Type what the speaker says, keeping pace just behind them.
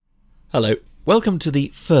Hello. Welcome to the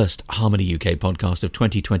first Harmony UK podcast of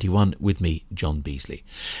 2021 with me, John Beasley.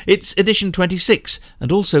 It's edition 26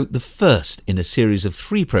 and also the first in a series of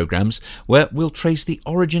 3 programmes where we'll trace the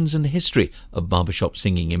origins and history of barbershop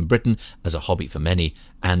singing in Britain as a hobby for many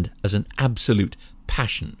and as an absolute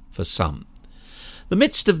passion for some. The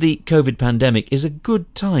midst of the COVID pandemic is a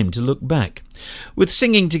good time to look back. With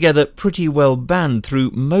singing together pretty well banned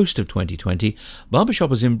through most of 2020,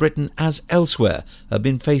 barbershoppers in Britain as elsewhere have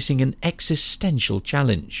been facing an existential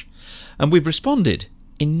challenge. And we've responded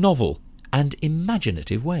in novel and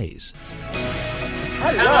imaginative ways.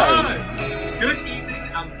 Hello! Good evening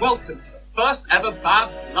and welcome to the first ever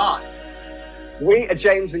Babs Live. We are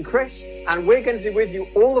James and Chris, and we're going to be with you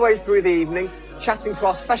all the way through the evening, chatting to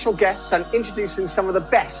our special guests and introducing some of the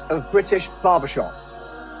best of British barbershop.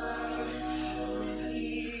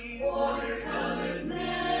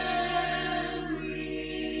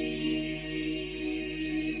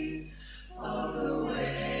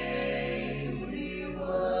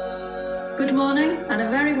 Good morning and a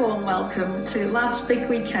very warm welcome to Lads Big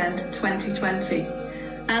Weekend 2020.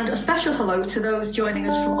 And a special hello to those joining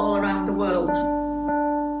us from all around the world.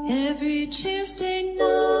 Every Tuesday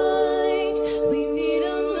night we meet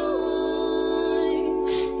online,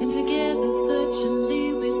 and together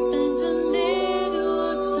virtually we spend a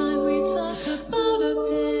little time. We talk about our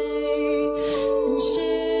day and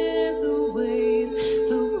share the ways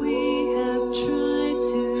that we have tried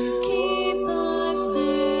to keep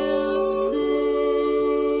ourselves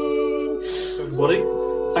sane. Everybody,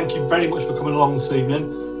 thank you very much for coming along this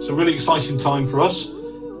evening. It's a really exciting time for us.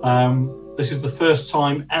 This is the first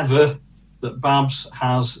time ever that Babs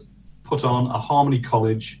has put on a Harmony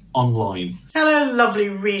College online. Hello, lovely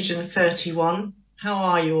Region 31. How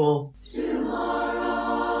are you all?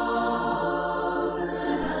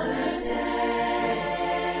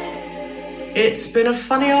 It's been a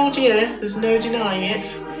funny old year, there's no denying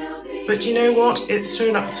it. But you know what? It's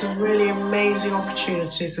thrown up some really amazing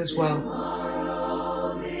opportunities as well.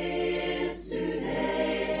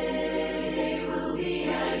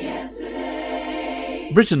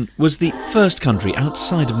 Britain was the first country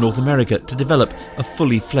outside of North America to develop a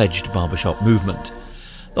fully fledged barbershop movement.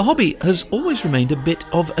 The hobby has always remained a bit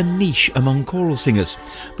of a niche among choral singers,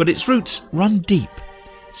 but its roots run deep.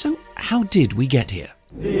 So how did we get here?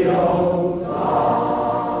 The old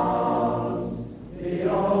song, the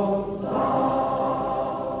old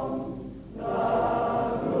song, the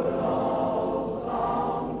good old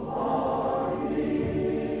song for me.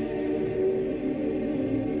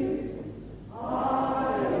 I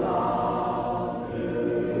love to hear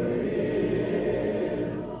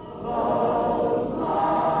those my love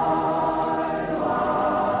and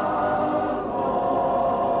good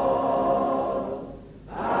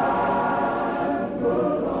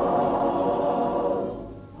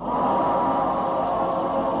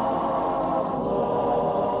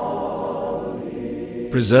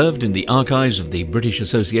Preserved in the archives of the British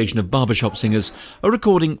Association of Barbershop Singers, a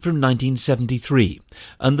recording from 1973,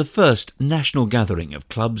 and the first national gathering of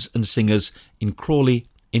clubs and singers in Crawley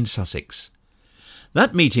in Sussex.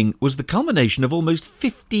 That meeting was the culmination of almost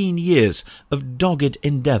 15 years of dogged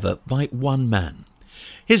endeavour by one man.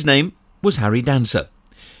 His name was Harry Dancer.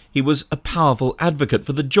 He was a powerful advocate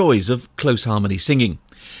for the joys of close harmony singing.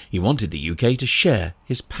 He wanted the UK to share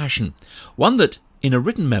his passion, one that, in a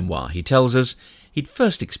written memoir, he tells us, he'd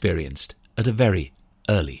first experienced at a very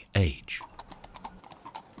early age.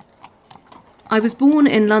 I was born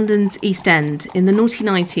in London's East End in the naughty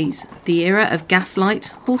 90s, the era of gaslight,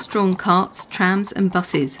 horse-drawn carts, trams and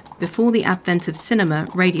buses, before the advent of cinema,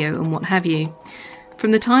 radio and what have you.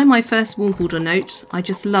 From the time I first warbled a note, I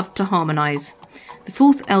just loved to harmonise. The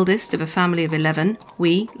fourth eldest of a family of 11,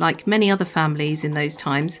 we, like many other families in those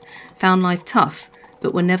times, found life tough,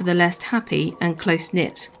 but were nevertheless happy and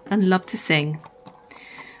close-knit, and loved to sing.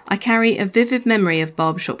 I carry a vivid memory of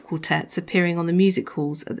barbershop quartets appearing on the music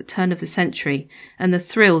halls at the turn of the century, and the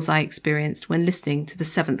thrills I experienced when listening to the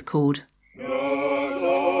seventh chord. Good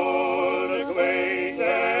Lord,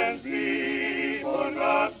 acquaintance be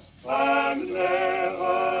forgot, and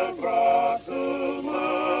never brought to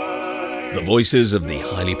mind. The voices of the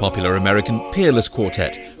highly popular American Peerless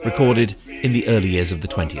Quartet, recorded in the early years of the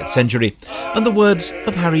 20th century, and the words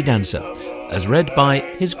of Harry Dancer, as read by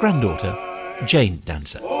his granddaughter, Jane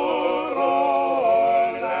Dancer.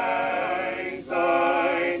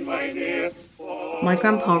 My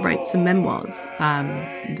grandpa wrote some memoirs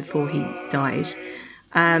before he died,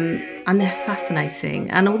 and they're fascinating.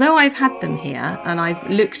 And although I've had them here and I've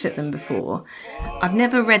looked at them before, I've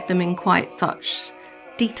never read them in quite such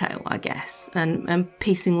detail, I guess, and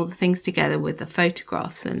piecing all the things together with the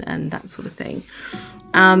photographs and that sort of thing.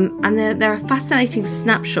 And they're a fascinating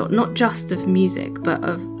snapshot, not just of music, but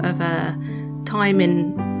of a time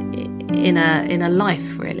in a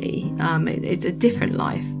life, really. It's a different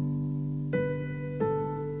life.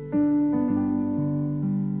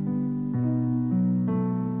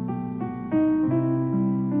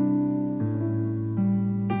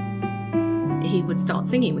 He would start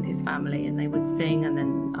singing with his family, and they would sing, and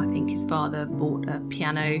then I think his father bought a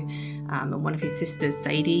piano, and one of his sisters,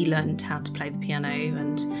 Sadie, learned how to play the piano,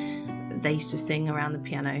 and they used to sing around the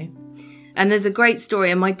piano. And there's a great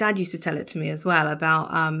story, and my dad used to tell it to me as well, about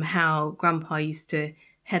how Grandpa used to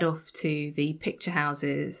head off to the picture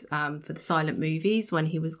houses for the silent movies when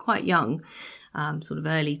he was quite young, sort of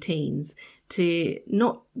early teens, to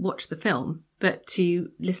not watch the film, but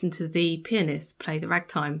to listen to the pianist play the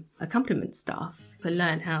ragtime accompaniment stuff, to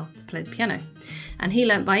learn how to play the piano. And he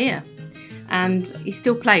learnt by ear, and he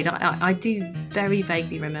still played. I do very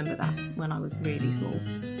vaguely remember that when I was really small.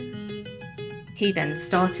 He then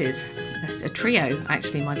started a trio,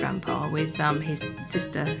 actually, my grandpa, with his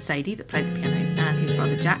sister Sadie, that played the piano, and his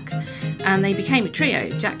brother Jack, and they became a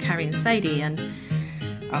trio, Jack, Harry and Sadie, and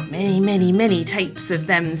many tapes of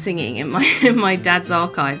them singing in my dad's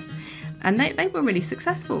archives. And they were really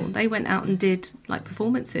successful. They went out and did like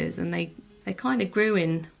performances, and they kind of grew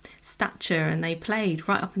in stature, and they played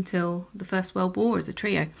right up until the First World War as a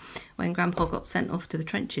trio, when Grandpa got sent off to the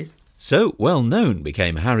trenches. So well known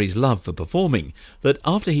became Harry's love for performing that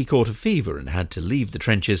after he caught a fever and had to leave the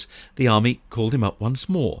trenches, the army called him up once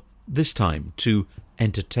more, this time to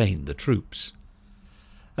entertain the troops.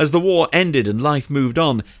 As the war ended and life moved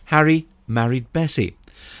on, Harry married Bessie.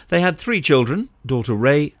 They had 3 children, daughter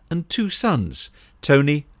Ray and 2 sons,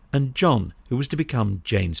 Tony and John, who was to become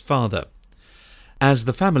Jane's father. As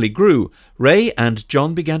the family grew, Ray and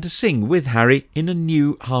John began to sing with Harry in a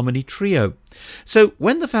new harmony trio. So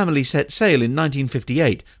when the family set sail in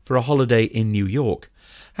 1958 for a holiday in New York,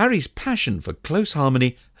 Harry's passion for close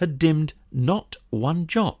harmony had dimmed not one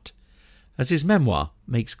jot, as his memoir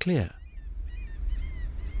makes clear.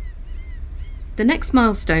 The next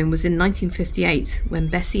milestone was in 1958, when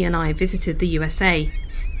Bessie and I visited the USA.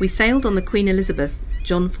 We sailed on the Queen Elizabeth.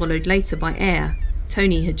 John followed later by air.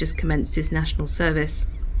 Tony had just commenced his national service.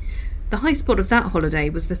 The high spot of that holiday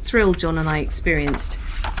was the thrill John and I experienced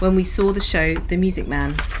when we saw the show The Music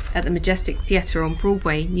Man at the Majestic Theatre on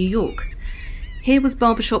Broadway, New York. Here was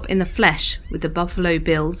barbershop in the flesh, with the Buffalo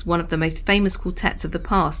Bills, one of the most famous quartets of the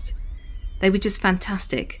past. They were just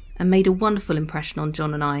fantastic and made a wonderful impression on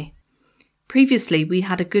John and I. Previously, we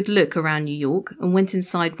had a good look around New York and went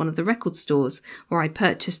inside one of the record stores, where I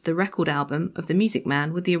purchased the record album of The Music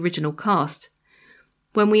Man with the original cast.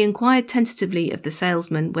 When we inquired tentatively of the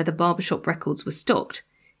salesman where the barbershop records were stocked,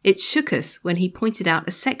 it shook us when he pointed out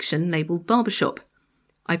a section labelled barbershop.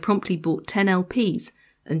 I promptly bought 10 LPs,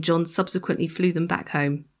 and John subsequently flew them back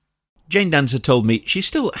home. Jane Dancer told me she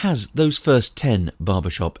still has those first 10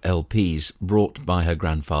 barbershop LPs brought by her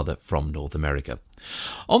grandfather from North America.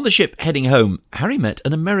 On the ship heading home, Harry met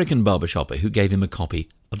an American barbershopper who gave him a copy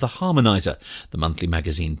of The Harmonizer, the monthly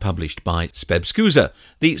magazine published by SPEBSCUSA,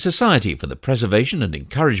 the Society for the Preservation and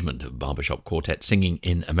Encouragement of Barbershop Quartet Singing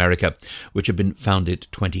in America, which had been founded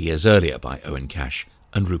 20 years earlier by Owen Cash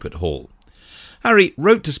and Rupert Hall. Harry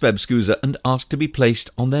wrote to SPEBSCUSA and asked to be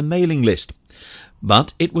placed on their mailing list.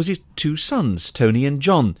 But it was his 2 sons, Tony and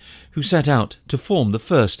John, who set out to form the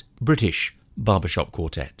first British barbershop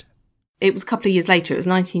quartet. It was a couple of years later, it was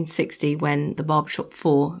 1960, when the Barbershop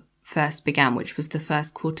 4 first began, which was the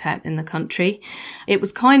first quartet in the country. It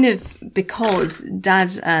was kind of because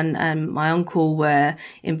Dad and my uncle were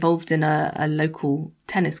involved in a local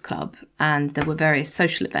tennis club, and there were various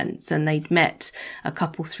social events, and they'd met a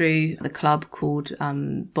couple through the club called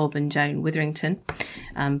Bob and Joan Witherington.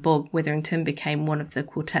 Bob Witherington became one of the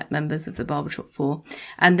quartet members of the Barbershop 4,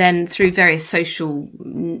 and then through various social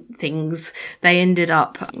things they ended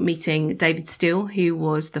up meeting David Steele, who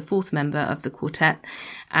was the 4th member of the quartet,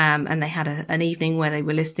 and they had an evening where they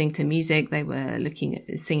were listening to music. They were looking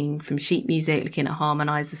at singing from sheet music, looking at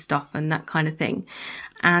harmonizer stuff and that kind of thing.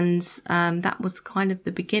 And that was kind of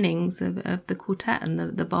the beginnings of the quartet and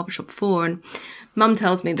the Barbershop 4. And Mum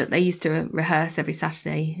tells me that they used to rehearse every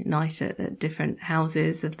Saturday night at different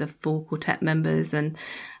houses of the 4 quartet members, and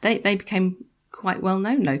they became quite well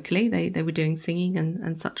known locally. They were doing singing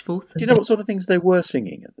and such forth. Do you know what sort of things they were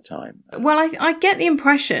singing at the time? Well, I get the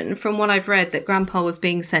impression from what I've read that Grandpa was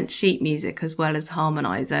being sent sheet music as well as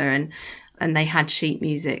harmonizer, and they had sheet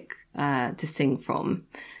music to sing from.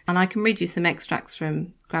 And I can read you some extracts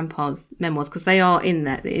from Grandpa's memoirs, because they are in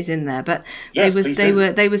there. It is in there, but Yes,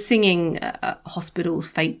 they were singing hospitals,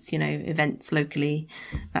 fates, events locally,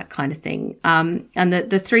 that kind of thing. And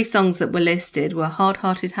the three songs that were listed were "Hard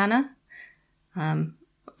Hearted Hannah."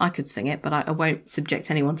 I could sing it, but I won't subject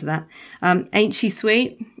anyone to that. "Ain't She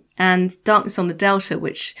Sweet?" and "Darkness on the Delta,"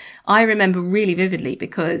 which I remember really vividly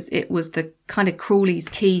because it was the kind of Crawley's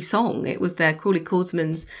key song. It was their Crawley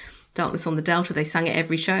Chordsman's "Darkness on the Delta." They sang it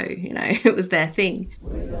every show, it was their thing.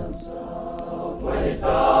 Way down south, when it's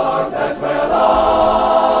dark, that's where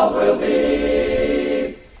love will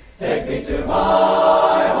be. Take me to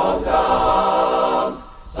my hometown,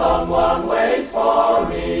 someone waits for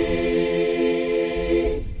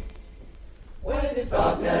me. When it's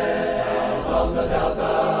darkness on the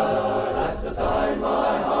Delta, that's the time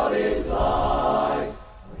my heart is light.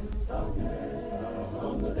 When it's darkness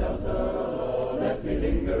on the Delta, let me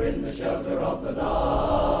linger in the shelter of the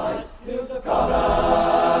night. Hills of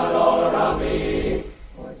cotton all around me.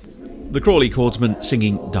 The Crawley Chordsmen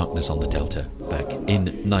singing "Darkness on the Delta" back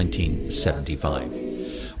in 1975.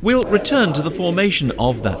 We'll return to the formation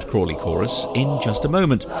of that Crawley chorus in just a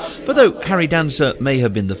moment. For though Harry Dancer may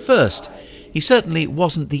have been the first, he certainly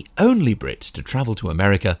wasn't the only Brit to travel to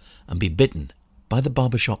America and be bitten by the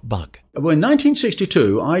barbershop bug. Well, in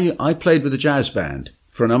 1962, I played with a jazz band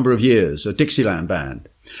for a number of years, a Dixieland band.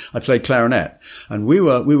 I played clarinet, and we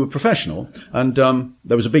were professional, and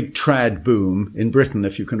there was a big trad boom in Britain,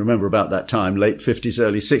 if you can remember about that time, late 50s,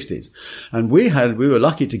 early 60s. And we were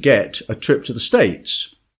lucky to get a trip to the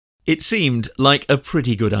States. It seemed like a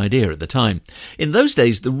pretty good idea at the time. In those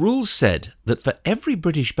days, the rules said that for every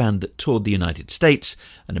British band that toured the United States,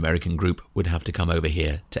 an American group would have to come over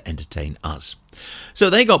here to entertain us. So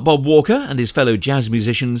they got Bob Walker and his fellow jazz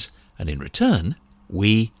musicians, and in return,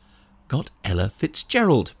 we got Ella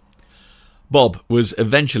Fitzgerald. Bob was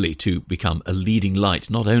eventually to become a leading light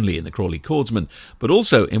not only in the Crawley Chordsmen, but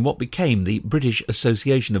also in what became the British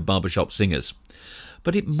Association of Barbershop Singers.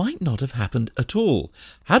 But it might not have happened at all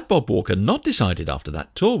had Bob Walker not decided after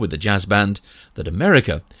that tour with the jazz band that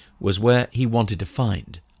America was where he wanted to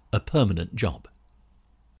find a permanent job.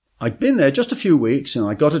 I'd been there just a few weeks, and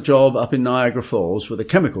I got a job up in Niagara Falls with a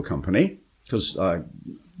chemical company, because I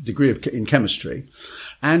degree in chemistry.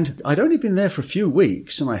 And I'd only been there for a few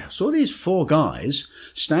weeks, and I saw these four guys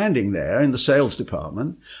standing there in the sales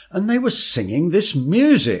department, and they were singing this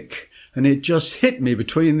music, and it just hit me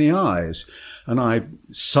between the eyes. And I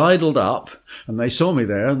sidled up, and they saw me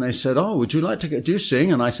there, and they said, "Oh, would you like to do you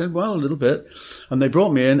sing?" And I said, "Well, a little bit." And they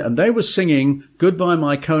brought me in, and they were singing "Goodbye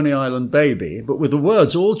My Coney Island Baby," but with the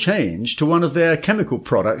words all changed to one of their chemical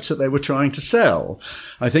products that they were trying to sell.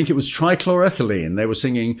 I think it was trichloroethylene. They were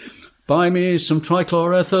singing "Buy me some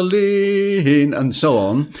trichloroethylene," and so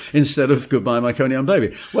on, instead of "Goodbye My Coney Island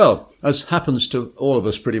Baby." Well, as happens to all of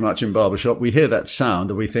us pretty much in barbershop, we hear that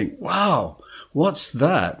sound and we think, wow, what's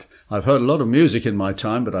that? I've heard a lot of music in my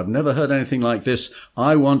time, but I've never heard anything like this.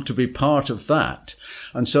 I want to be part of that.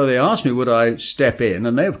 And so they asked me would I step in,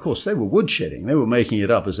 and they were woodshedding. They were making it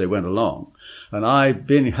up as they went along. And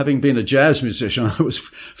having been a jazz musician, I was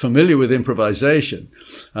familiar with improvisation.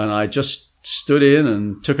 And I just stood in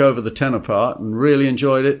and took over the tenor part and really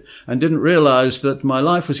enjoyed it, and didn't realize that my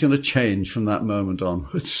life was going to change from that moment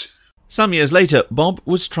onwards. Some years later, Bob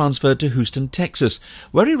was transferred to Houston, Texas,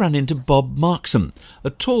 where he ran into Bob Markson, a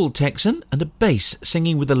tall Texan and a bass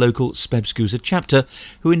singing with the local Spebscusa chapter,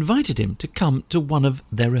 who invited him to come to one of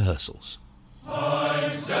their rehearsals.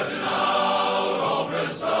 I'm stepping out all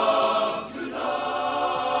dressed up tonight.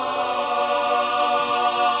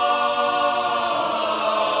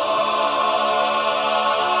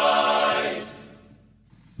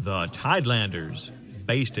 The Tidelanders,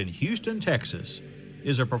 based in Houston, Texas,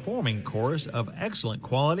 is a performing chorus of excellent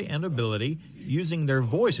quality and ability, using their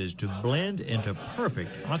voices to blend into perfect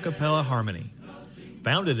a cappella harmony.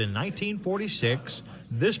 Founded in 1946,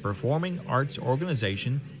 this performing arts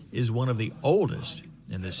organization is one of the oldest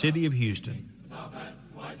in the city of Houston.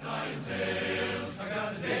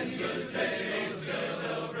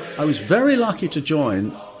 I was very lucky to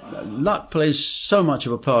join. Luck plays so much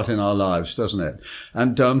of a part in our lives, doesn't it?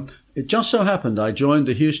 And it just so happened I joined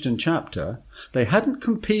the Houston chapter. They hadn't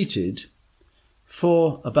competed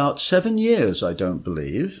for about 7 years, I don't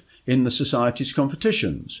believe, in the society's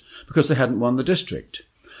competitions, because they hadn't won the district.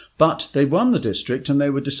 But they won the district, and they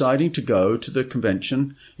were deciding to go to the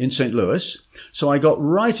convention in St. Louis. So I got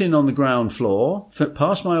right in on the ground floor,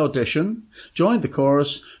 passed my audition, joined the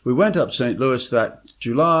chorus. We went up to St. Louis that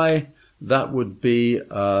July. That would be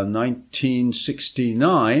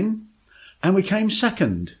 1969, and we came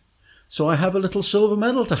second. So I have a little silver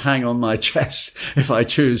medal to hang on my chest if I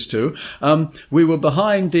choose to. We were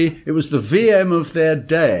behind it was the VM of their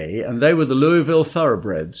day, and they were the Louisville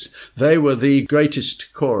Thoroughbreds. They were the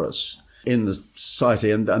greatest chorus in the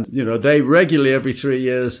society, and they regularly every 3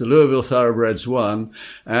 years, the Louisville Thoroughbreds won,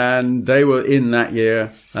 and they were in that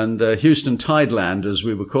year, and the Houston Tidelanders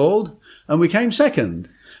we were called, and we came second.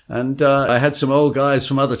 And I had some old guys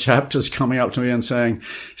from other chapters coming up to me and saying,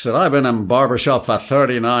 he said, I've been in barbershop for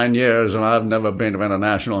 39 years and I've never been to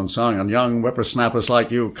international and sung, and young whippersnappers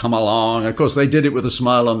like you come along. Of course, they did it with a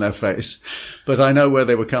smile on their face, but I know where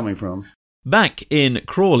they were coming from. Back in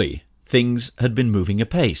Crawley, things had been moving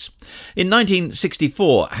apace. In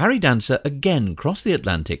 1964, Harry Dancer again crossed the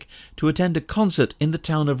Atlantic to attend a concert in the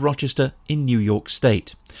town of Rochester in New York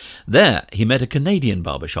State. There he met a Canadian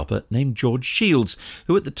barbershopper named George Shields,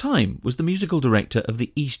 who at the time was the musical director of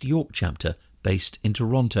the East York chapter based in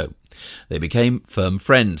Toronto. They became firm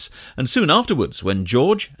friends, and soon afterwards, when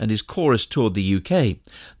George and his chorus toured the UK,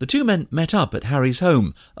 the two men met up at Harry's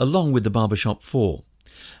home along with the Barbershop Four.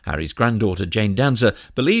 Harry's granddaughter Jane Dancer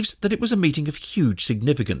believes that it was a meeting of huge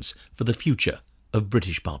significance for the future of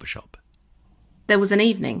British barbershop. There was an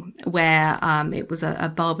evening where it was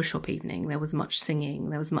a barbershop evening. There was much singing,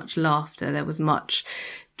 there was much laughter, there was much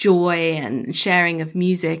joy and sharing of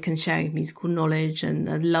music and sharing of musical knowledge and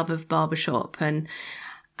the love of barbershop. And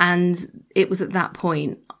it was at that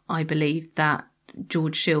point, I believe, that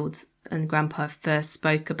George Shields and Grandpa first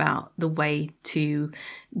spoke about the way to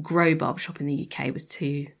grow barbershop in the UK was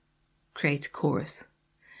to create a chorus.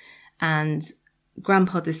 And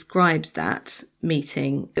Grandpa describes that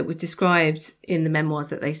meeting. It was described in the memoirs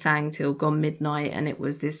that they sang till gone midnight, and it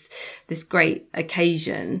was this great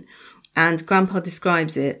occasion. And Grandpa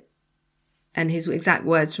describes it, and his exact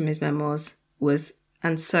words from his memoirs was,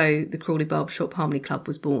 and so the Crawley Barbershop Harmony Club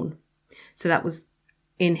was born. So that was,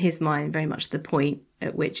 in his mind, very much the point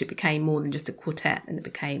at which it became more than just a quartet, and it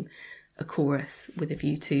became a chorus with a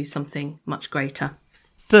view to something much greater.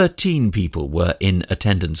 13 people were in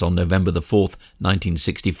attendance on November the 4th,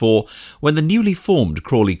 1964, when the newly formed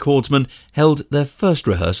Crawley Chordsmen held their first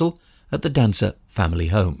rehearsal at the Dancer family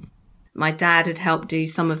home. My dad had helped do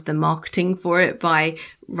some of the marketing for it by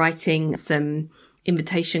writing some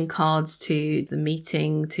invitation cards to the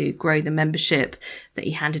meeting to grow the membership that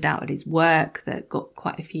he handed out at his work that got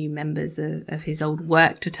quite a few members of his old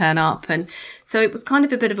work to turn up. And so it was kind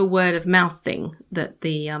of a bit of a word of mouth thing that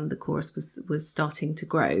the chorus was starting to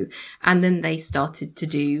grow. And then they started to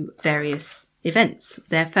do various events.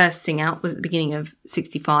 Their first sing out was at the beginning of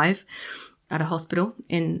 65 at a hospital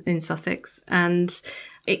in Sussex. And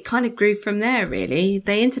it kind of grew from there, really.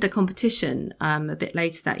 They entered a competition a bit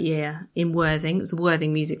later that year in Worthing. It was the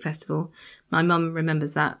Worthing Music Festival. My mum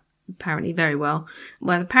remembers that apparently very well.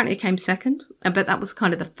 Well, apparently it came second, but that was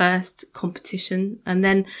kind of the first competition. And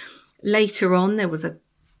then later on, there was a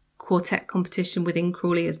quartet competition within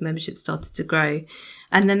Crawley as membership started to grow.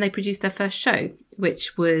 And then they produced their first show,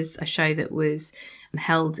 which was a show that was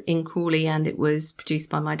held in Crawley, and it was produced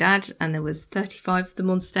by my dad, and there was 35 of them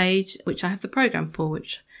on stage, which I have the programme for,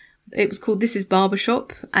 which it was called This Is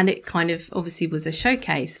Barbershop, and it kind of obviously was a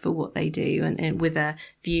showcase for what they do and with a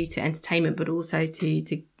view to entertainment, but also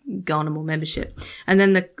to garner more membership. And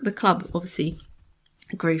then the club obviously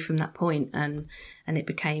grew from that point, and it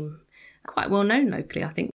became quite well known locally, I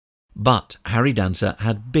think. But Harry Dancer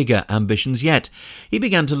had bigger ambitions yet. He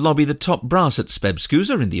began to lobby the top brass at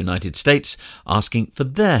Speb-Scusa in the United States, asking for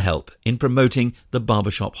their help in promoting the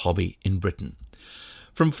barbershop hobby in Britain.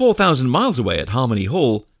 From 4,000 miles away at Harmony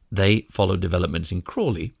Hall, they followed developments in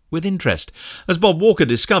Crawley with interest, as Bob Walker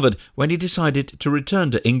discovered when he decided to return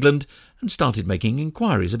to England and started making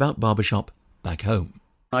inquiries about barbershop back home.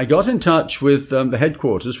 I got in touch with the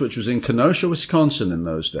headquarters, which was in Kenosha, Wisconsin in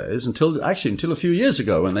those days, until a few years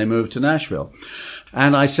ago when they moved to Nashville.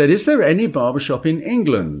 And I said, is there any barbershop in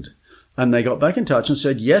England? And they got back in touch and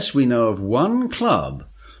said, yes, we know of one club,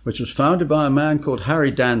 which was founded by a man called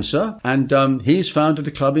Harry Dancer, and he's founded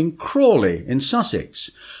a club in Crawley in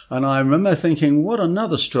Sussex. And I remember thinking, what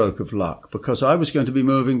another stroke of luck, because I was going to be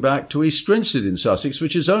moving back to East Grinstead in Sussex,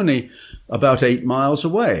 which is only about 8 miles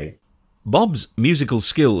away. Bob's musical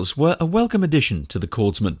skills were a welcome addition to the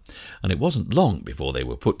Chordsmen, and it wasn't long before they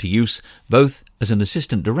were put to use, both as an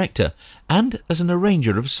assistant director and as an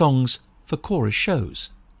arranger of songs for chorus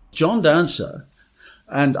shows. John Dancer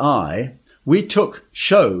and we took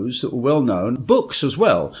shows that were well known, books as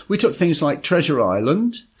well. We took things like Treasure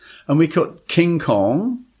Island, and we took King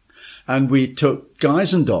Kong, and we took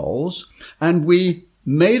Guys and Dolls, and we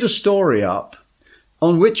made a story up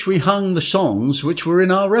on which we hung the songs which were in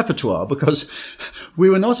our repertoire, because we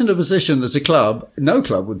were not in a position as a club, no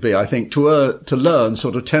club would be, I think, to learn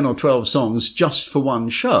sort of 10 or 12 songs just for one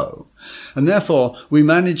show. And therefore, we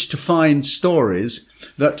managed to find stories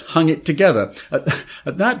that hung it together.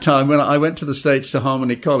 At that time, when I went to the States to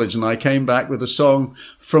Harmony College, and I came back with a song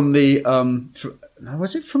from the...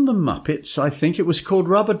 was it from the Muppets? I think it was called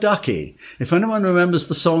Rubber Ducky. If anyone remembers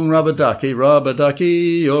the song Rubber Ducky,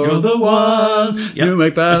 you're the one. Yep. You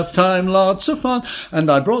make bath time lots of fun. And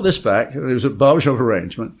I brought this back. It was a barbershop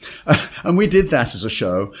arrangement. And we did that as a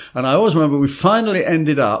show. And I always remember we finally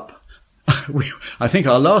ended up, I think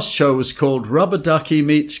our last show was called Rubber Ducky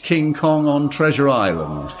Meets King Kong on Treasure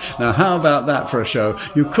Island. Now, how about that for a show?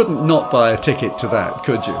 You couldn't not buy a ticket to that,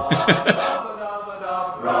 could you?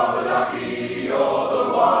 Rubber Ducky, you're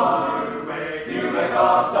the one. You make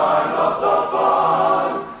our time lots of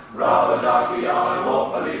fun. Rubber Ducky, I'm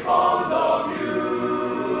awfully fond of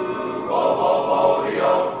you.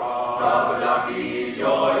 Oh, Rubber Ducky,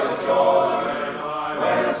 joy of joys.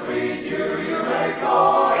 When I squeeze you, you make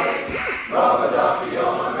noise. Rubber Ducky, you're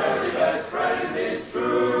my very best friend, it's true.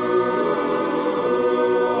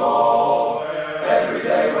 Oh, every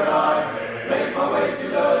day when I make my way to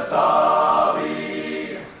the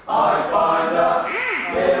Derby, I find a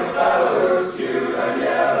little fellow who's cute and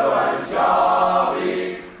yellow and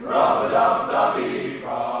jolly. Rub-a-dub-dubby,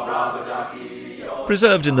 rub-a-ducky.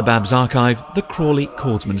 Preserved in the Babs archive, the Crawley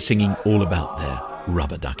chordsmen singing all about their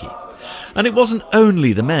Rubber Ducky. And it wasn't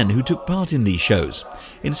only the men who took part in these shows.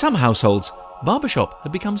 In some households, barbershop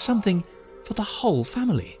had become something for the whole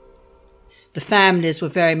family. The families were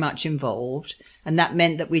very much involved, and that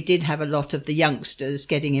meant that we did have a lot of the youngsters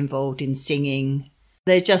getting involved in singing.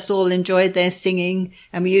 They just all enjoyed their singing,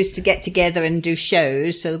 and we used to get together and do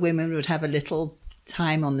shows, so the women would have a little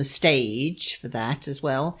time on the stage for that as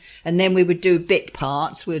well. And then we would do bit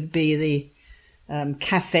parts, would be the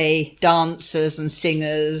cafe dancers and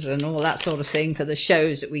singers and all that sort of thing for the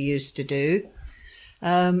shows that we used to do.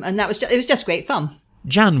 And that was it was just great fun.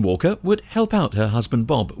 Jan Walker would help out her husband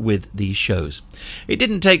Bob with these shows. It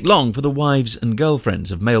didn't take long for the wives and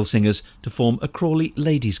girlfriends of male singers to form a Crawley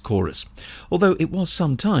ladies' chorus, although it was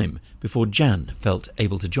some time before Jan felt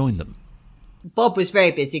able to join them. Bob was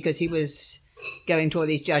very busy because he was going to all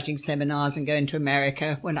these judging seminars and going to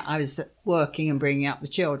America when I was working and bringing up the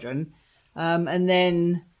children. And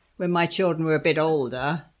then when my children were a bit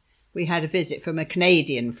older, we had a visit from a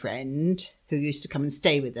Canadian friend who used to come and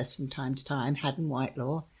stay with us from time to time, Haddon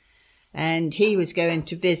Whitelaw. And he was going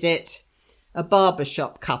to visit a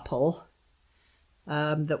barbershop couple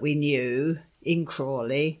that we knew in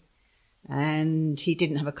Crawley. And he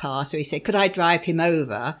didn't have a car, so he said, could I drive him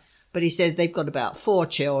over? But he said they've got about 4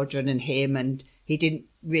 children and him, and he didn't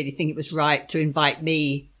really think it was right to invite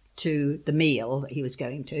me to the meal that he was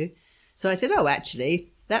going to. So I said, oh,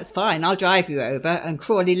 actually, that's fine. I'll drive you over. And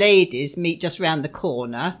Crawley Ladies meet just round the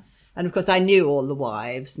corner. And, of course, I knew all the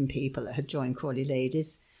wives and people that had joined Crawley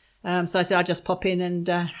Ladies. So I said, I'll just pop in and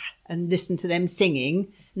listen to them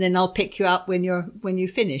singing. And then I'll pick you up when you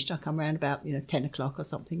finished. I'll come round about 10 o'clock or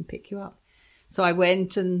something and pick you up. So I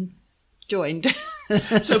went and joined.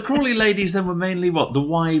 So Crawley Ladies then were mainly what? The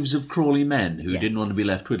wives of Crawley men who didn't want to be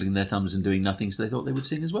left twiddling their thumbs and doing nothing, so they thought they would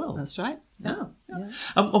sing as well. That's right. Yeah.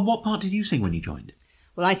 And what part did you sing when you joined?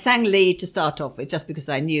 Well, I sang lead to start off with, just because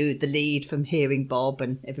I knew the lead from hearing Bob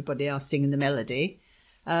and everybody else singing the melody.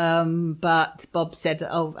 But Bob said,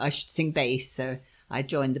 oh, I should sing bass, so I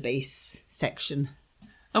joined the bass section.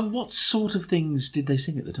 And what sort of things did they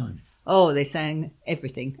sing at the time? Oh, they sang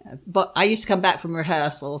everything. But I used to come back from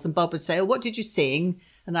rehearsals and Bob would say, oh, what did you sing?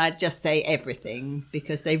 And I'd just say everything,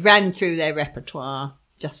 because they ran through their repertoire,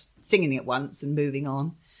 just singing it once and moving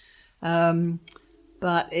on.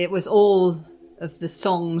 But it was all of the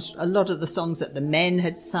songs, a lot of the songs that the men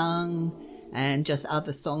had sung, and just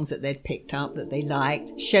other songs that they'd picked up that they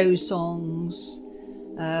liked, show songs,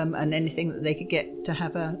 and anything that they could get to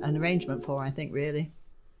have an arrangement for, I think, really.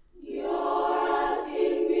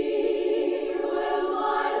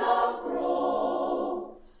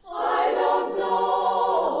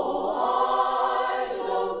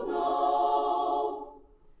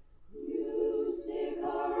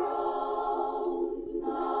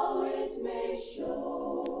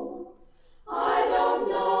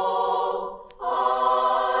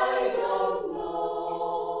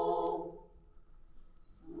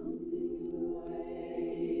 Something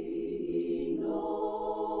waiting on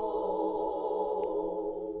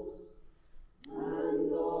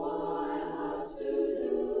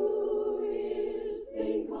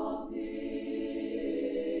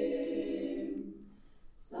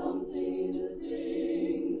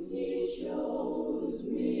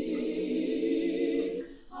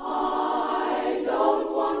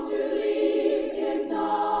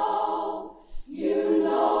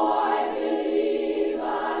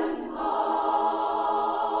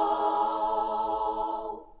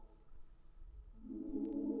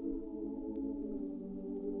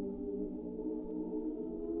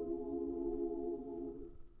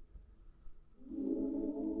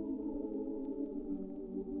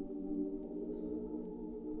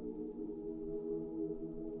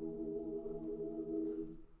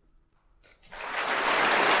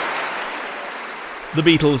The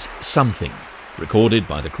Beatles' Something, recorded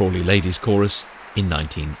by the Crawley Ladies Chorus in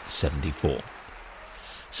 1974.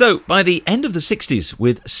 So, by the end of the 60s,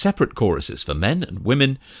 with separate choruses for men and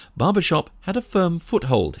women, Barbershop had a firm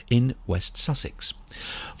foothold in West Sussex.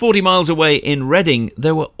 40 miles away in Reading,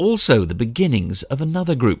 there were also the beginnings of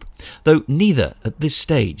another group, though neither at this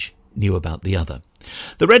stage knew about the other.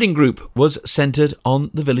 The Reading group was centred on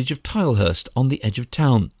the village of Tilehurst on the edge of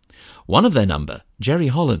town. One of their number, Jerry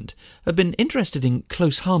Holland, had been interested in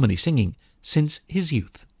close harmony singing since his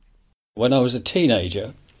youth. When I was a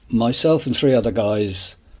teenager, myself and 3 other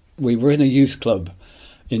guys, we were in a youth club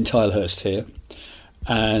in Tilehurst here,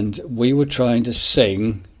 and we were trying to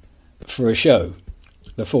sing for a show,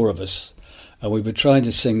 the 4 of us, and we were trying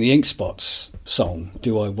to sing the Ink Spots song,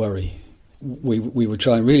 Do I Worry? We were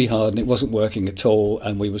trying really hard and it wasn't working at all,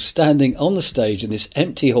 and we were standing on the stage in this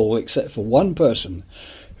empty hall except for one person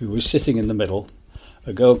who was sitting in the middle,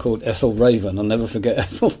 a girl called Ethel Raven. I'll never forget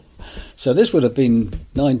Ethel. So this would have been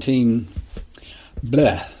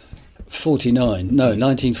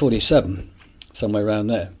 1947, somewhere around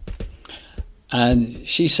there. And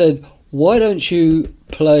she said, why don't you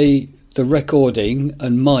play the recording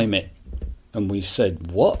and mime it? And we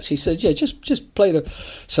said, what? She said, yeah, just play the...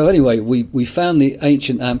 So anyway, we found the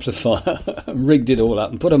ancient amplifier and rigged it all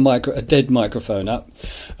up and put a dead microphone up,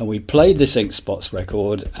 and we played this Ink Spots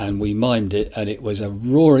record and we mimed it, and it was a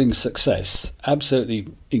roaring success. Absolutely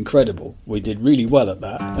incredible. We did really well at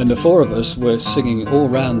that. And the 4 of us were singing all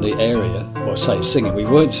around the area. Well, I say singing, we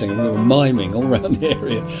weren't singing, we were miming all around the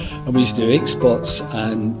area. And we used to do Ink Spots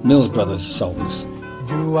and Mills Brothers songs.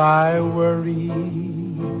 Do I worry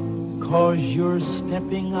 'cause you're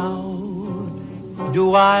stepping out?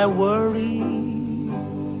 Do I worry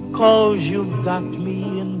 'cause you've got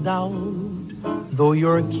me in doubt? Though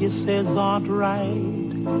your kisses aren't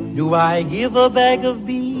right, do I give a bag of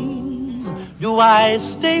beans? Do I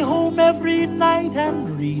stay home every night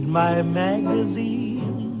and read my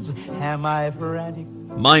magazines? Am I frantic?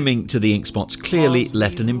 Miming to the Ink Spots clearly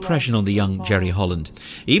left an impression on the young Jerry Holland,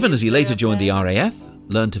 even as he later joined the RAF,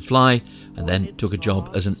 learned to fly, and then took a job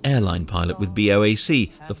as an airline pilot with BOAC,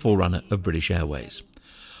 the forerunner of British Airways.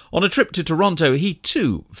 On a trip to Toronto, he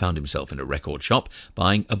too found himself in a record shop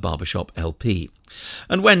buying a Barbershop LP.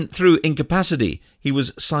 And when, through incapacity, he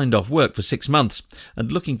was signed off work for 6 months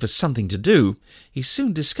and looking for something to do, he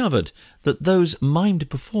soon discovered that those mimed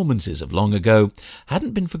performances of long ago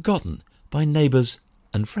hadn't been forgotten by neighbours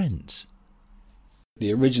and friends.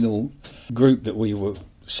 The original group that we were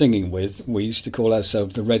singing with, we used to call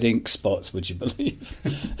ourselves the Red Ink Spots, would you believe?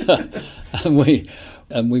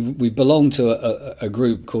 and we belonged to a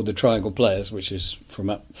group called the Triangle Players, which is from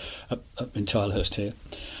up in Tilehurst here.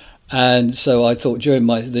 And so I thought during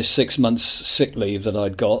this 6 months sick leave that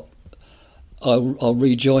I'd got, I'll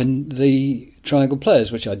rejoin the Triangle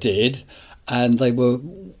Players, which I did. And they were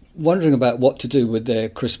wondering about what to do with their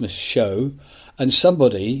Christmas show. And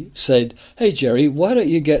somebody said, hey, Jerry, why don't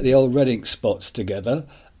you get the old Red Ink Spots together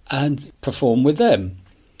and perform with them?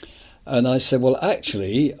 And I said, well,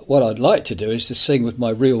 actually, what I'd like to do is to sing with my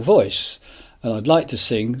real voice. And I'd like to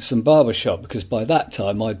sing some Barbershop, because by that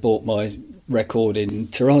time I'd bought my record in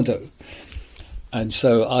Toronto. And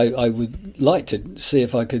so I would like to see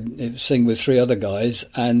if I could sing with 3 other guys.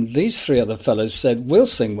 And these 3 other fellas said, we'll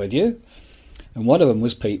sing with you. And one of them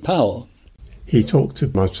was Pete Powell. He talked to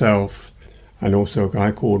myself and also a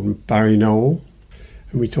guy called Barry Noel,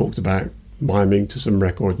 and we talked about miming to some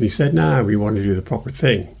records, and he said, no, we want to do the proper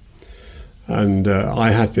thing. And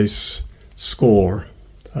I had this score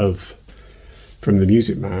from the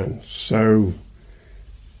Music Man, so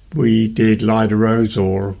we did Light a Rose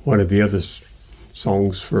or one of the other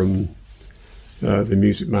songs from the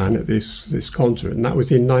Music Man at this concert, and that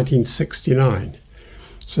was in 1969,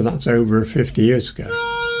 so that's over 50 years ago.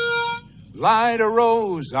 Light a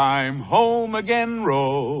rose, I'm home again,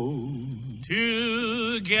 Rose,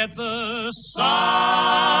 to get the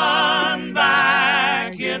sun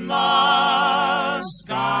back in the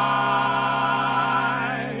sky.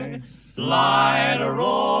 Light a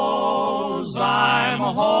rose, I'm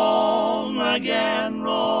home again,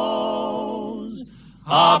 Rose,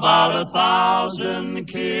 about 1,000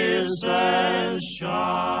 kisses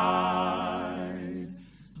shy.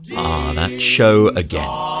 Ah, that show again.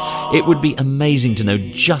 It would be amazing to know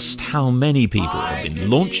just how many people have been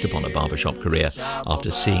launched upon a barbershop career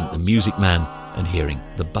after seeing The Music Man and hearing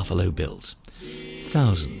the Buffalo Bills.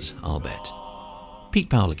 Thousands, I'll bet. Pete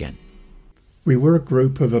Powell again. We were a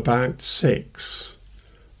group of about 6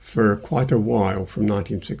 for quite a while from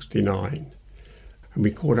 1969, and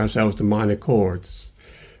we called ourselves the Minor Chords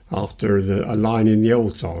after a line in the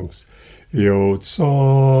old songs. The old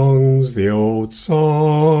songs, those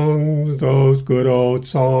good old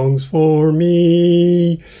songs for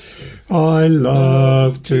me. I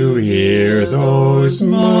love to hear those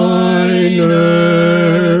minor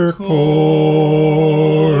chords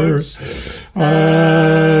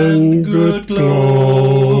and good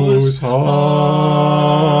close harmony.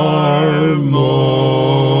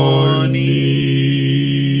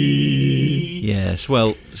 Yes,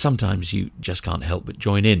 well, sometimes you just can't help but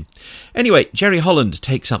join in. Anyway, Jerry Holland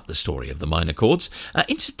takes up the story of the minor chords.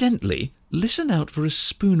 Incidentally, listen out for a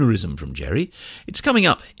spoonerism from Jerry. It's coming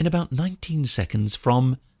up in about 19 seconds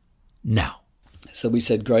from now. So we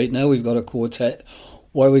said, great, now we've got a quartet.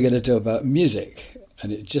 What are we going to do about music?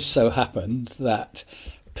 And it just so happened that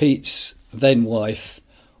Pete's then wife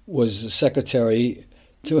was a secretary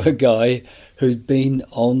to a guy who'd been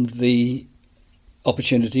on the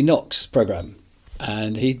Opportunity Knocks programme.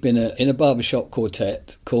 And he'd been in a barbershop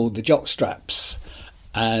quartet called the Jockstraps.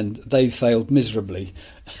 And they failed miserably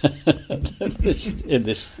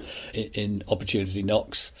in Opportunity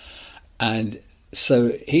Knocks. And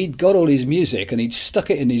so he'd got all his music and he'd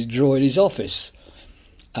stuck it in his drawer in his office.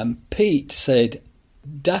 And Pete said,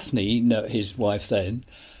 Daphne, his wife then,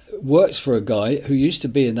 works for a guy who used to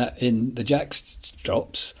be in the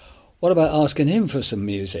Jockstraps. What about asking him for some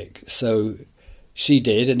music? So she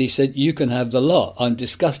did, and he said, you can have the lot. I'm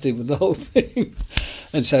disgusted with the whole thing.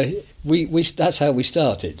 And so that's how we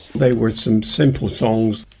started. They were some simple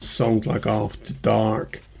songs like After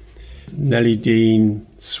Dark, Nellie Dean,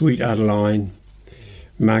 Sweet Adeline,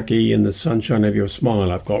 Maggie and the Sunshine of Your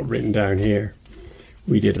Smile I've got written down here.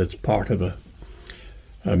 We did as part of a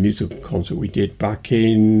musical concert we did back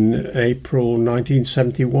in April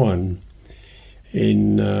 1971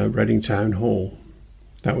 in Reading Town Hall.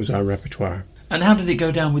 That was our repertoire. And how did it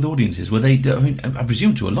go down with audiences? Were they? I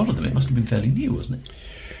presume to a lot of them it must have been fairly new, wasn't it?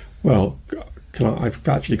 Well, I've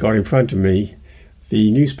actually got in front of me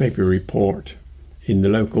the newspaper report in the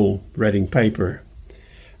local Reading paper.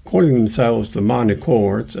 Calling themselves the Minor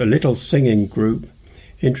Chords, a little singing group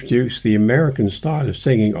introduced the American style of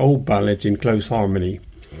singing old ballads in close harmony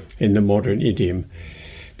in the modern idiom.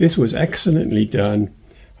 This was excellently done,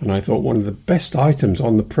 and I thought one of the best items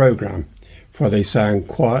on the programme, for they sang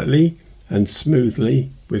quietly and smoothly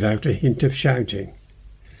without a hint of shouting.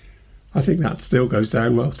 I think that still goes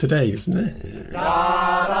down well today, doesn't it?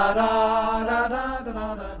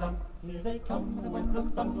 Here they come with the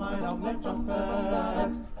sunlight on their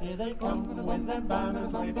trumpets. Here they come with their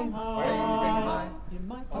banners waving high. In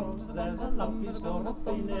my throat there's a lovely sort of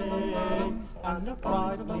feeling, and a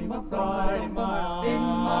bright gleam of pride in my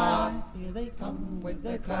eye. Here they come with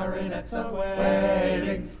their clarinets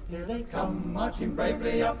a-wailing. Here they come marching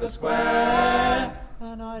bravely up the square.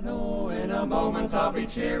 And I know in a moment I'll be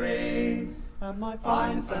cheering, and my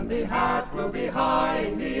fine Sunday hat will be high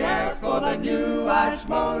in the air for the new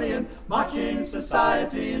Ashmolean Marching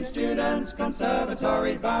Society and Students'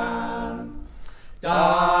 Conservatory Band.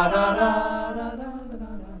 Da da da da da da.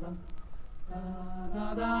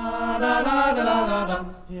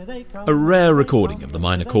 A rare recording of the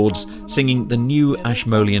Minor Chords singing the new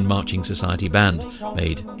Ashmolean Marching Society Band,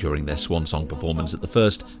 made during their swan song performance at the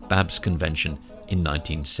first Babs Convention in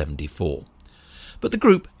 1974. But the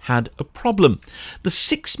group had a problem. The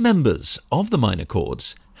 6 members of the Minor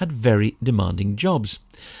Chords had very demanding jobs,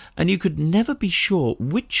 and you could never be sure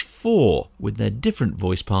which 4, with their different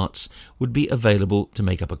voice parts, would be available to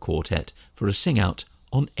make up a quartet for a sing-out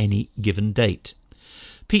on any given date.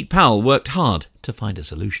 Pete Powell worked hard to find a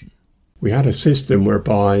solution. We had a system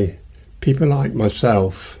whereby people like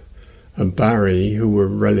myself and Barry, who were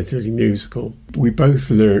relatively musical, we both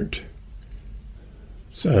learnt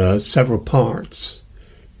several parts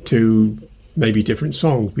to maybe different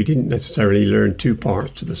songs. We didn't necessarily learn 2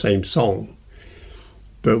 parts to the same song,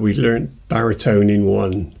 but we learnt baritone in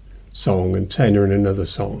one song and tenor in another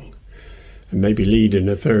song, and maybe lead in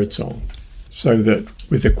a third song. So that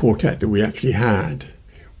with the quartet that we actually had,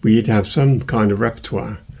 we'd have some kind of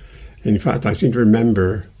repertoire. In fact, I seem to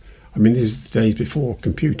remember, this is the days before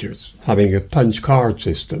computers, having a punch card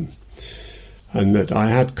system, and that I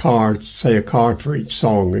had cards, say a card for each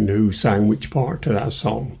song and who sang which part to that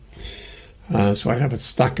song. So I'd have a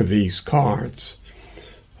stack of these cards,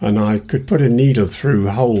 and I could put a needle through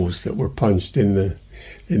holes that were punched in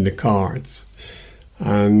the cards,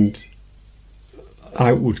 and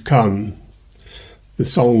out would come the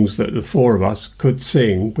songs that the 4 of us could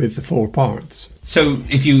sing with the 4 parts. So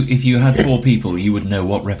if you had 4 people, you would know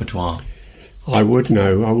what repertoire? I would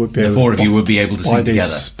know. I would be. The 4 of you would be able to sing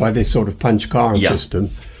together. By this sort of punch card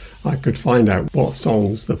system, I could find out what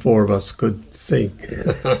songs the 4 of us could sing.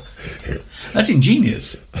 That's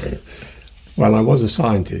ingenious. Well, I was a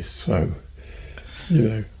scientist, so, you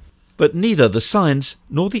know. But neither the science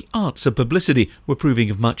nor the arts of publicity were proving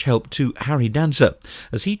of much help to Harry Dancer,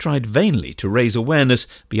 as he tried vainly to raise awareness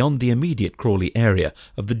beyond the immediate Crawley area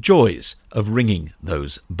of the joys of ringing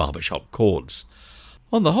those barbershop chords.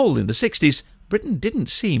 On the whole, in the 60s, Britain didn't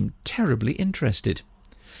seem terribly interested.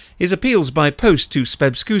 His appeals by post to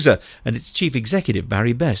Spebscusa and its chief executive,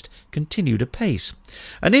 Barry Best, continued apace,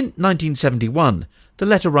 and in 1971 the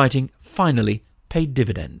letter-writing finally paid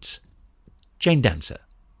dividends. Jane Dancer.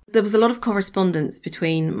 There was a lot of correspondence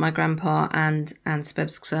between my grandpa and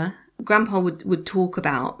Spebscusa. Grandpa would talk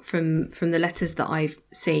about, from the letters that I've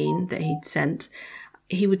seen that he'd sent,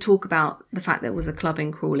 he would talk about the fact that it was a club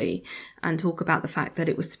in Crawley and talk about the fact that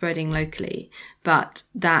it was spreading locally, but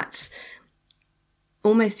that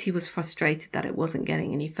almost he was frustrated that it wasn't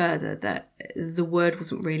getting any further, that the word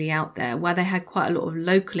wasn't really out there. Where they had quite a lot of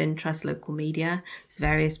local interest, local media,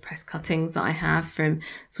 various press cuttings that I have from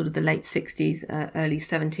sort of the late 60s, early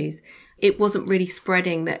 70s, it wasn't really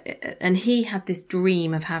spreading. And he had this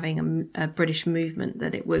dream of having a British movement,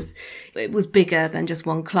 that it was bigger than just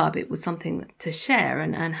one club. It was something to share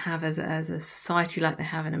and have as a society like they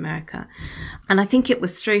have in America. And I think it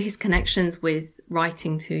was through his connections with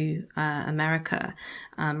writing to America,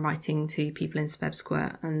 writing to people in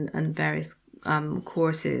Spebscusa and various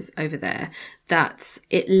choruses over there, that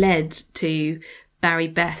it led to Barry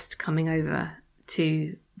Best coming over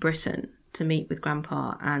to Britain to meet with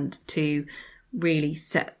Grandpa and to really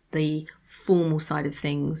set the formal side of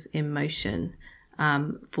things in motion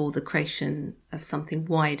for the creation of something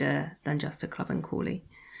wider than just a club in Crawley.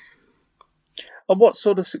 And what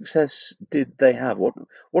sort of success did they have?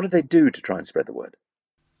 What did they do to try and spread the word?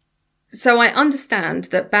 So I understand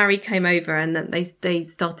that Barry came over and that they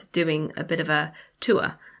started doing a bit of a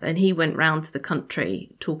tour, and he went round to the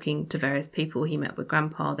country talking to various people. He met with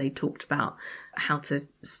Grandpa. They talked about how to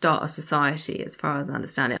start a society, as far as I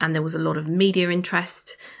understand it. And there was a lot of media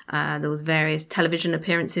interest. There was various television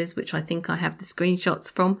appearances, which I think I have the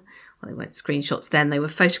screenshots from. Well, they weren't screenshots then. They were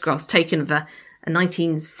photographs taken of a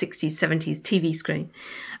 1960s, 70s TV screen,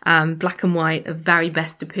 black and white, of Barry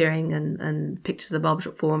Best appearing and pictures of the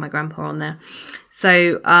Barbershop Four and my grandpa on there.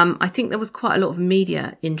 So I think there was quite a lot of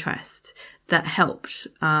media interest that helped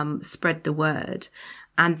spread the word,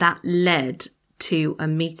 and that led to a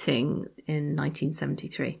meeting in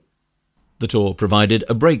 1973. The tour provided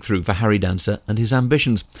a breakthrough for Harry Dancer and his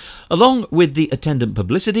ambitions. Along with the attendant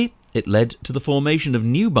publicity, it led to the formation of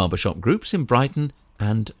new barbershop groups in Brighton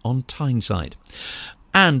and on Tyneside.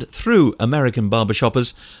 And through American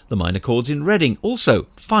barbershoppers, the minor chords in Reading also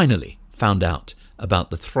finally found out about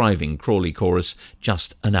the thriving Crawley chorus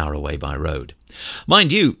just an hour away by road.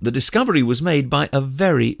 Mind you, the discovery was made by a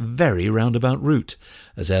very, very roundabout route,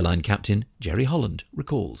 as airline captain Jerry Holland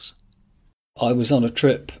recalls. I was on a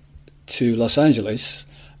trip to Los Angeles,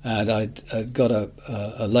 and I'd got a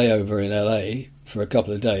layover in LA for a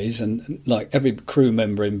couple of days, and like every crew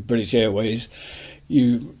member in British Airways,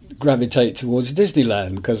 you gravitate towards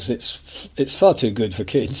Disneyland because it's far too good for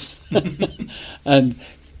kids. And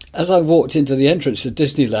as I walked into the entrance to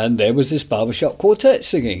Disneyland, there was this barbershop quartet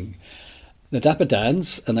singing, the Dapper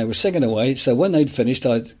Dans, and they were singing away. So when they'd finished,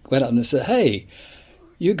 I went up and said, "Hey,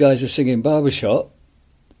 you guys are singing barbershop.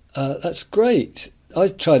 That's great. I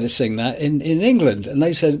tried to sing that in England." And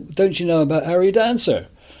they said, "Don't you know about Harry Dancer?"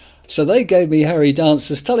 So they gave me Harry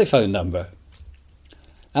Dancer's telephone number.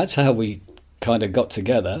 That's how we kind of got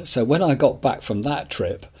together. So when I got back from that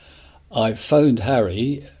trip, I phoned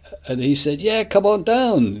Harry, and he said, "Yeah, come on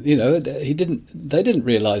down." You know, they didn't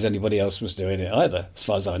realise anybody else was doing it either, as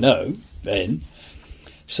far as I know then.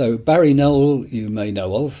 So Barry Noel, you may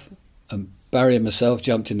know of, and Barry and myself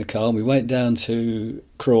jumped in the car and we went down to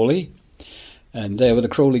Crawley, and there were the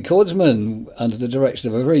Crawley Chordsmen under the direction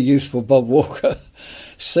of a very youthful Bob Walker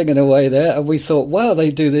singing away there. And we thought, wow,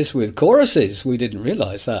 they do this with choruses. We didn't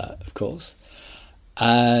realise that, of course.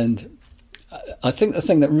 And I think the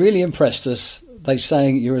thing that really impressed us, they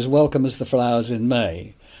sang "You're as welcome as the flowers in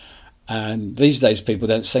May." And these days people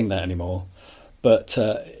don't sing that anymore. But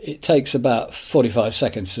it takes about 45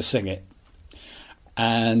 seconds to sing it.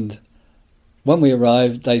 And when we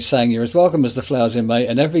arrived, they sang "You're as welcome as the flowers in May,"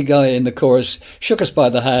 and every guy in the chorus shook us by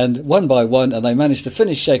the hand, one by one, and they managed to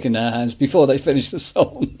finish shaking their hands before they finished the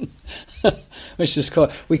song. Which is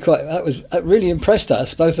that really impressed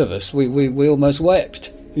us, both of us. We almost wept,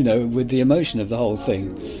 you know, with the emotion of the whole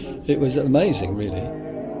thing. It was amazing, really.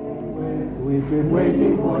 We've been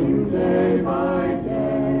waiting for you day by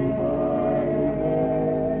day.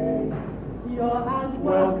 You're as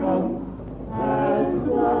welcome as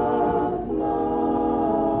the flowers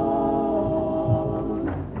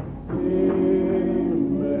in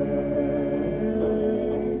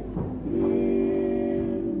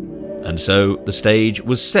And so the stage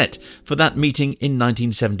was set for that meeting in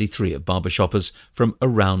 1973 of barbershoppers from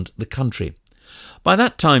around the country. By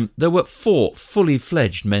that time, there were 4 fully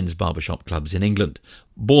fledged men's barbershop clubs in England,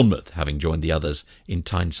 Bournemouth having joined the others in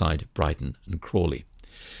Tyneside, Brighton and Crawley.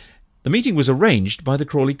 The meeting was arranged by the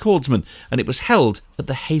Crawley Cordsmen, and it was held at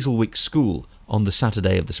the Hazelwick School on the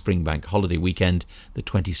Saturday of the Springbank holiday weekend, the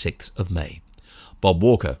 26th of May. Bob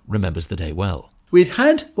Walker remembers the day well. We'd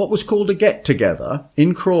had what was called a get-together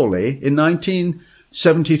in Crawley in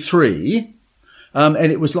 1973, and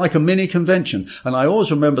it was like a mini convention. And I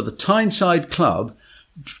always remember the Tyneside Club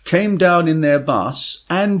came down in their bus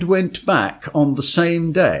and went back on the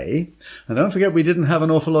same day. And don't forget, we didn't have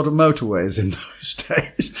an awful lot of motorways in those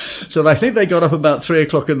days. So I think they got up about 3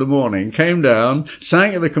 o'clock in the morning, came down,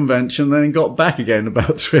 sang at the convention, then got back again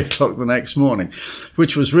about 3 o'clock the next morning,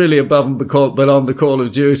 which was really above and beyond the call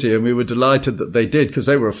of duty. And we were delighted that they did, because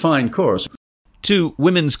they were a fine chorus. 2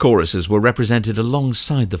 women's choruses were represented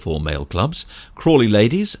alongside the 4 male clubs, Crawley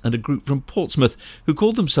Ladies and a group from Portsmouth who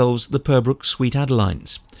called themselves the Purbrook Sweet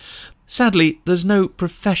Adelines. Sadly, there's no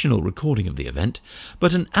professional recording of the event,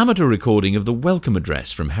 but an amateur recording of the welcome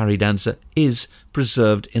address from Harry Dancer is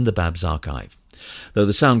preserved in the Babs archive. Though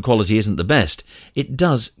the sound quality isn't the best, it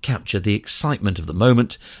does capture the excitement of the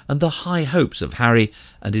moment and the high hopes of Harry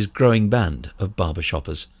and his growing band of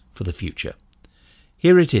barbershoppers for the future.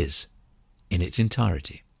 Here it is, in its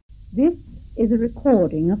entirety. This is a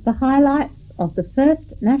recording of the highlights of the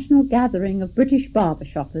first national gathering of British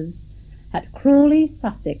barbershoppers at Crawley,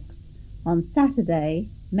 Sussex, on Saturday,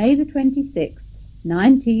 May the 26th,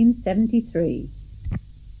 1973.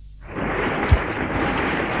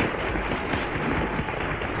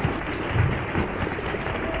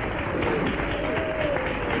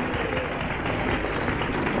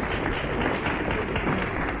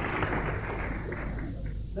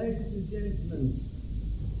 Ladies and gentlemen,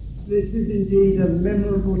 this is indeed a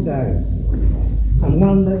memorable day, and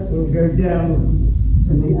one that will go down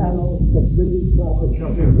in the annals of British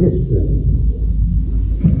barbershopping history.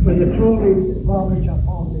 When the Crawley Barbershop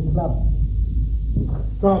Harmony Club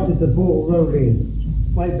started the ball rolling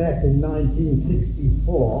way back in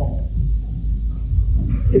 1964,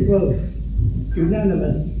 it was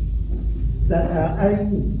unanimous that our aim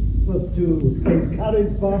was to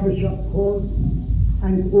encourage barbershop chorus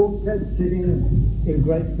and quartet singing in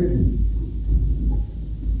Great Britain.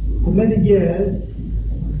 For many years,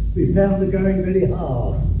 we found the going very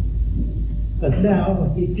hard, but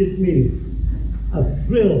now it gives me a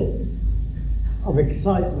thrill of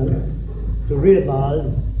excitement to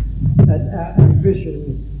realise that our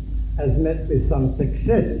ambition has met with some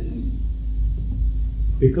success,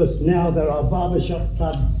 because now there are barbershop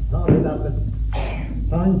clubs started up at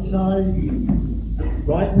Tyneside,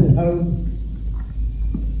 Brighton Home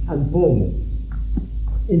and Bournemouth.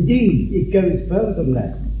 Indeed, it goes further than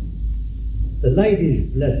that. The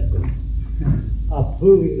ladies, bless them, are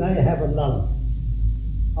proving they have a love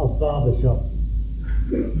of barbershop.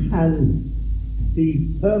 And the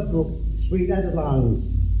Purbrook Sweet Adelines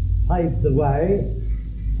paved the way,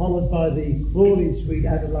 followed by the Crawley Sweet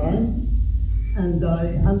Adelines, and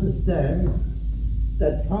I understand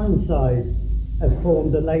that Tyneside has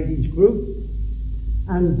formed a ladies group,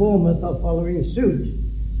 and Bournemouth are following suit.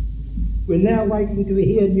 We're now waiting to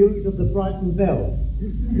hear news of the Brighton Bell.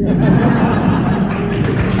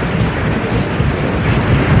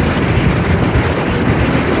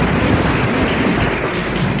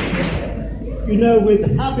 You know,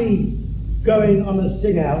 with hubby going on a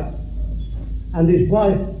sing-out and his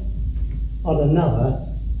wife on another,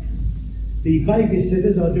 the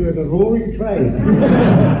babysitters are doing a roaring trade.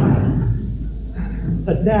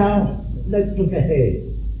 But now, let's look ahead.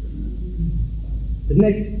 The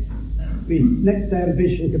next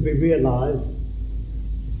ambition to be realised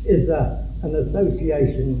is an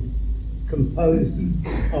association composed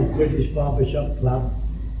of British Barbershop Club,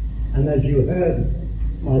 and as you heard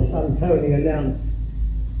my son Tony announce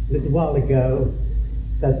a little while ago,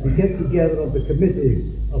 that the get-together of the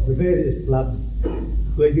committees of the various clubs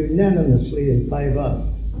were unanimously in favour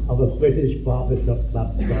of a British Barbershop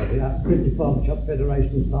Club starting up, British Barbershop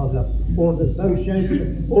Federation started up, or an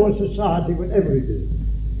association, or a society, whatever it is.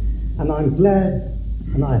 And I'm glad,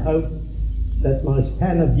 and I hope, that my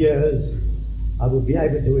span of years I will be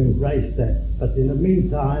able to embrace that. But in the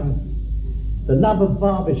meantime, the love of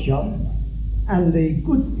barbershop and the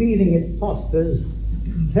good feeling it fosters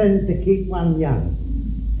tend to keep one young.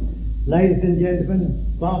 Ladies and gentlemen,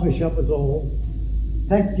 barbershoppers all,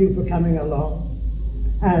 thank you for coming along,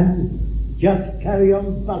 and just carry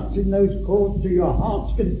on busting those chords to your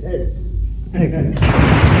heart's content. Thank you.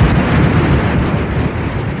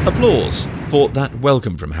 Applause for that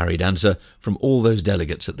welcome from Harry Dancer from all those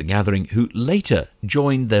delegates at the gathering who later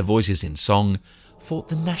joined their voices in song for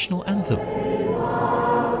the national anthem.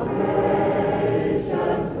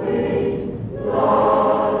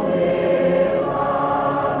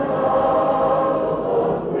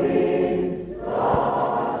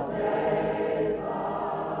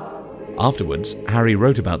 Afterwards, Harry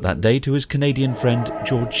wrote about that day to his Canadian friend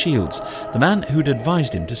George Shields, the man who'd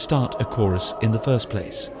advised him to start a chorus in the first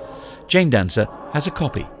place. Jane Dancer has a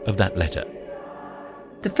copy of that letter.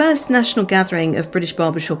 The first national gathering of British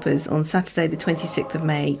barbershoppers on Saturday the 26th of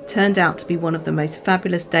May turned out to be one of the most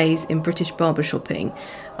fabulous days in British barbershopping,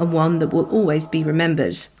 and one that will always be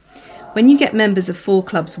remembered. When you get members of 4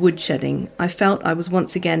 clubs woodshedding, I felt I was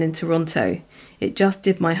once again in Toronto. It just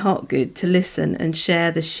did my heart good to listen and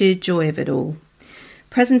share the sheer joy of it all.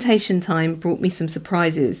 Presentation time brought me some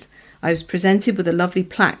surprises. I was presented with a lovely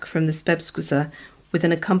plaque from the Spebsquisa with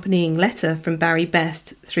an accompanying letter from Barry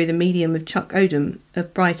Best through the medium of Chuck Odom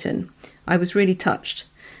of Brighton. I was really touched.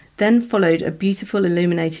 Then followed a beautiful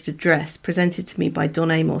illuminated address presented to me by Don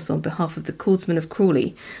Amos on behalf of the Cordsmen of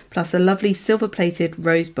Crawley, plus a lovely silver-plated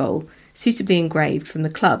rose bowl suitably engraved from the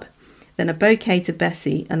club. Then a bouquet to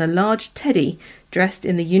Bessie and a large teddy dressed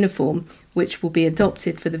in the uniform which will be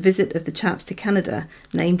adopted for the visit of the chaps to Canada,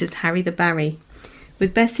 named as Harry the Barry.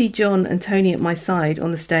 With Bessie, John and Tony at my side on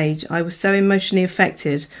the stage, I was so emotionally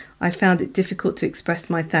affected I found it difficult to express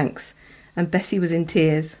my thanks, and Bessie was in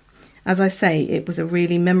tears. As I say, it was a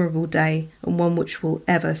really memorable day and one which will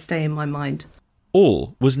ever stay in my mind.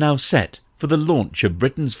 All was now set for the launch of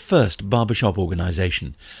Britain's first barbershop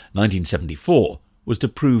organisation. 1974 was to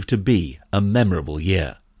prove to be a memorable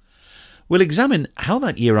year. We'll examine how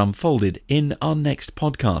that year unfolded in our next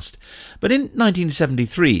podcast. But in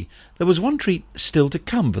 1973, there was one treat still to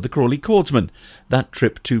come for the Crawley Cordsmen, that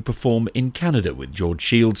trip to perform in Canada with George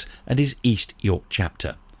Shields and his East York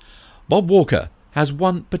chapter. Bob Walker has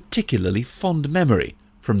one particularly fond memory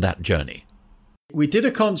from that journey. We did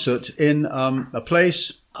a concert in a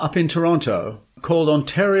place up in Toronto called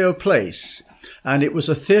Ontario Place, and it was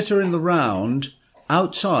a theatre in the round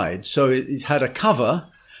outside, so it had a cover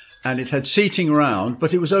and it had seating around,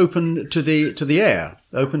 but it was open to the air,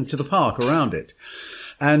 open to the park around it.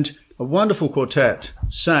 And a wonderful quartet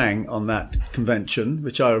sang on that convention,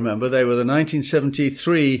 which I remember. They were the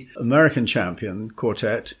 1973 American champion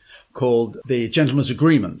quartet called the Gentleman's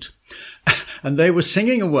Agreement. And they were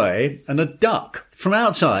singing away, and a duck from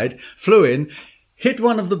outside flew in, hit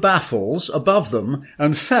one of the baffles above them,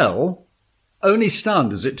 and fell, only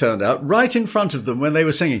stunned as it turned out, right in front of them when they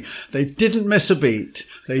were singing. They didn't miss a beat.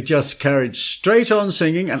 They just carried straight on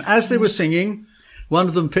singing, and as they were singing, one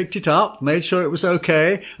of them picked it up, made sure it was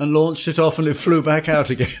okay, and launched it off, and it flew back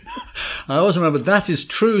out again. I always remember that is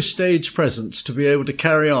true stage presence, to be able to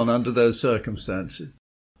carry on under those circumstances.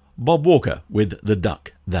 Bob Walker with The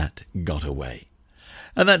Duck That Got Away.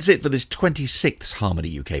 And that's it for this 26th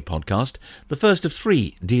Harmony UK podcast, the first of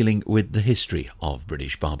 3 dealing with the history of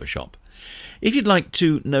British barbershop. If you'd like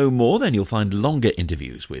to know more, then you'll find longer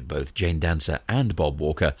interviews with both Jane Dancer and Bob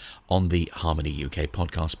Walker on the Harmony UK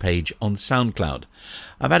podcast page on SoundCloud.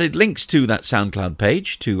 I've added links to that SoundCloud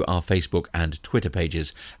page to our Facebook and Twitter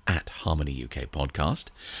pages at Harmony UK Podcast.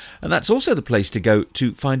 And that's also the place to go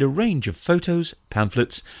to find a range of photos,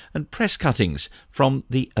 pamphlets and press cuttings from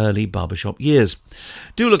the early barbershop years.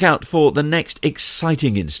 Do look out for the next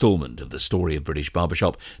exciting instalment of the story of British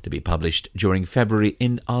barbershop to be published during February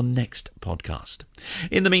in our next podcast.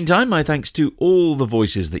 In the meantime, my thanks to all the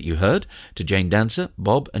voices that you heard, to Jane Dancer,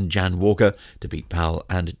 Bob and Jan Walker, to Pete Powell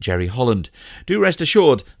and Jerry Holland. Do rest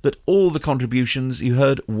assured that all the contributions you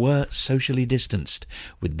heard were socially distanced,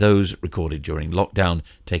 with those recorded during lockdown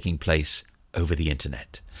taking place over the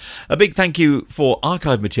internet. A big thank you for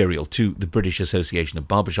archive material to the British Association of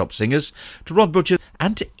Barbershop Singers, to Rod Butcher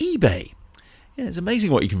and to eBay. Yeah, it's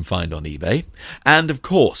amazing what you can find on eBay. And of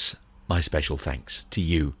course, my special thanks to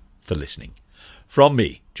you for listening. From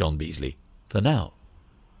me, John Beasley, for now,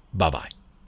 bye-bye.